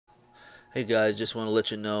Hey guys, just want to let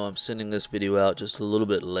you know I'm sending this video out just a little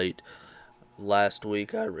bit late. Last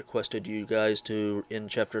week I requested you guys to, in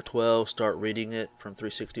chapter 12, start reading it from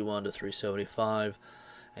 361 to 375,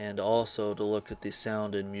 and also to look at the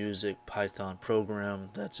sound and music Python program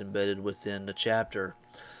that's embedded within the chapter.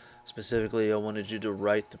 Specifically, I wanted you to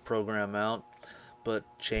write the program out, but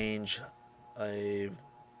change a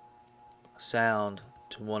sound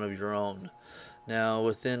to one of your own. Now,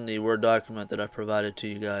 within the Word document that I provided to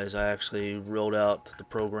you guys, I actually wrote out the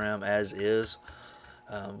program as is.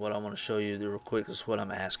 What I want to show you real quick is what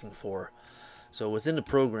I'm asking for. So within the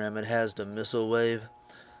program, it has the missile wave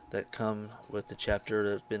that come with the chapter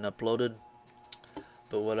that's been uploaded.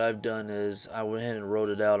 But what I've done is I went ahead and wrote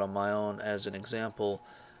it out on my own as an example,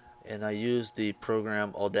 and I used the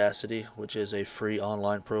program Audacity, which is a free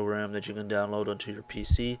online program that you can download onto your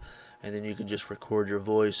PC, and then you can just record your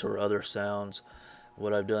voice or other sounds.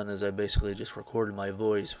 What I've done is I basically just recorded my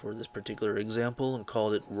voice for this particular example and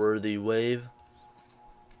called it Worthy Wave,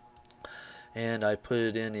 and I put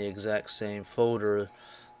it in the exact same folder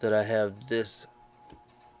that I have this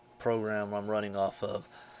program I'm running off of.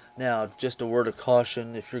 Now, just a word of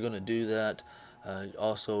caution, if you're going to do that,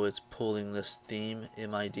 also it's pulling this theme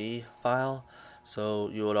MID file, so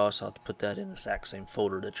you would also have to put that in the exact same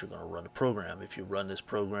folder that you're going to run the program. If you run this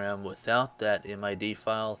program without that MID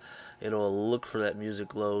file, it'll look for that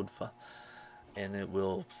music load and it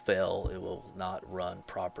will fail. It will not run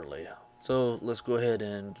properly. So let's go ahead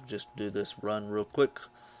and just do this run real quick.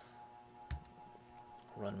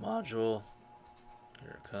 Run module.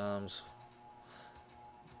 Here it comes.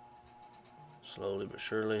 Slowly but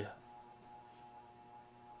surely.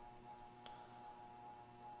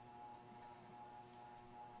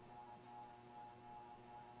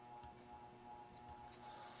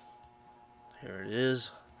 Here it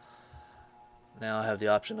is. Now I have the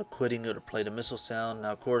option of quitting it or play the missile sound.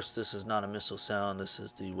 Now, of course, this is not a missile sound. This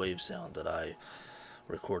is the wave sound that I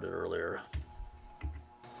recorded earlier.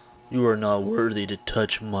 You are not worthy to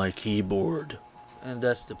touch my keyboard. And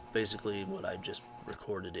that's basically what I just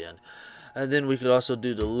recorded in. And then we could also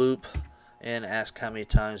do the loop and ask how many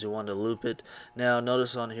times we want to loop it. Now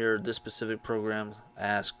notice on here this specific program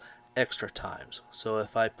asks extra times. So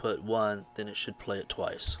if I put 1, then it should play it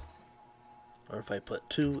twice. Or if I put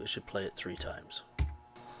 2, it should play it 3 times.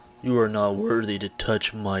 You are not worthy to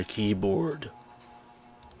touch my keyboard.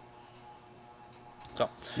 So,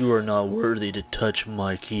 you are not worthy to touch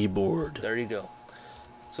my keyboard. There you go.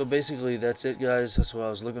 So basically that's it, guys. That's what I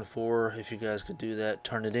was looking for. If you guys could do that,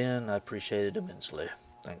 turn it in, I appreciate it immensely.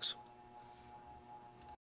 Thanks.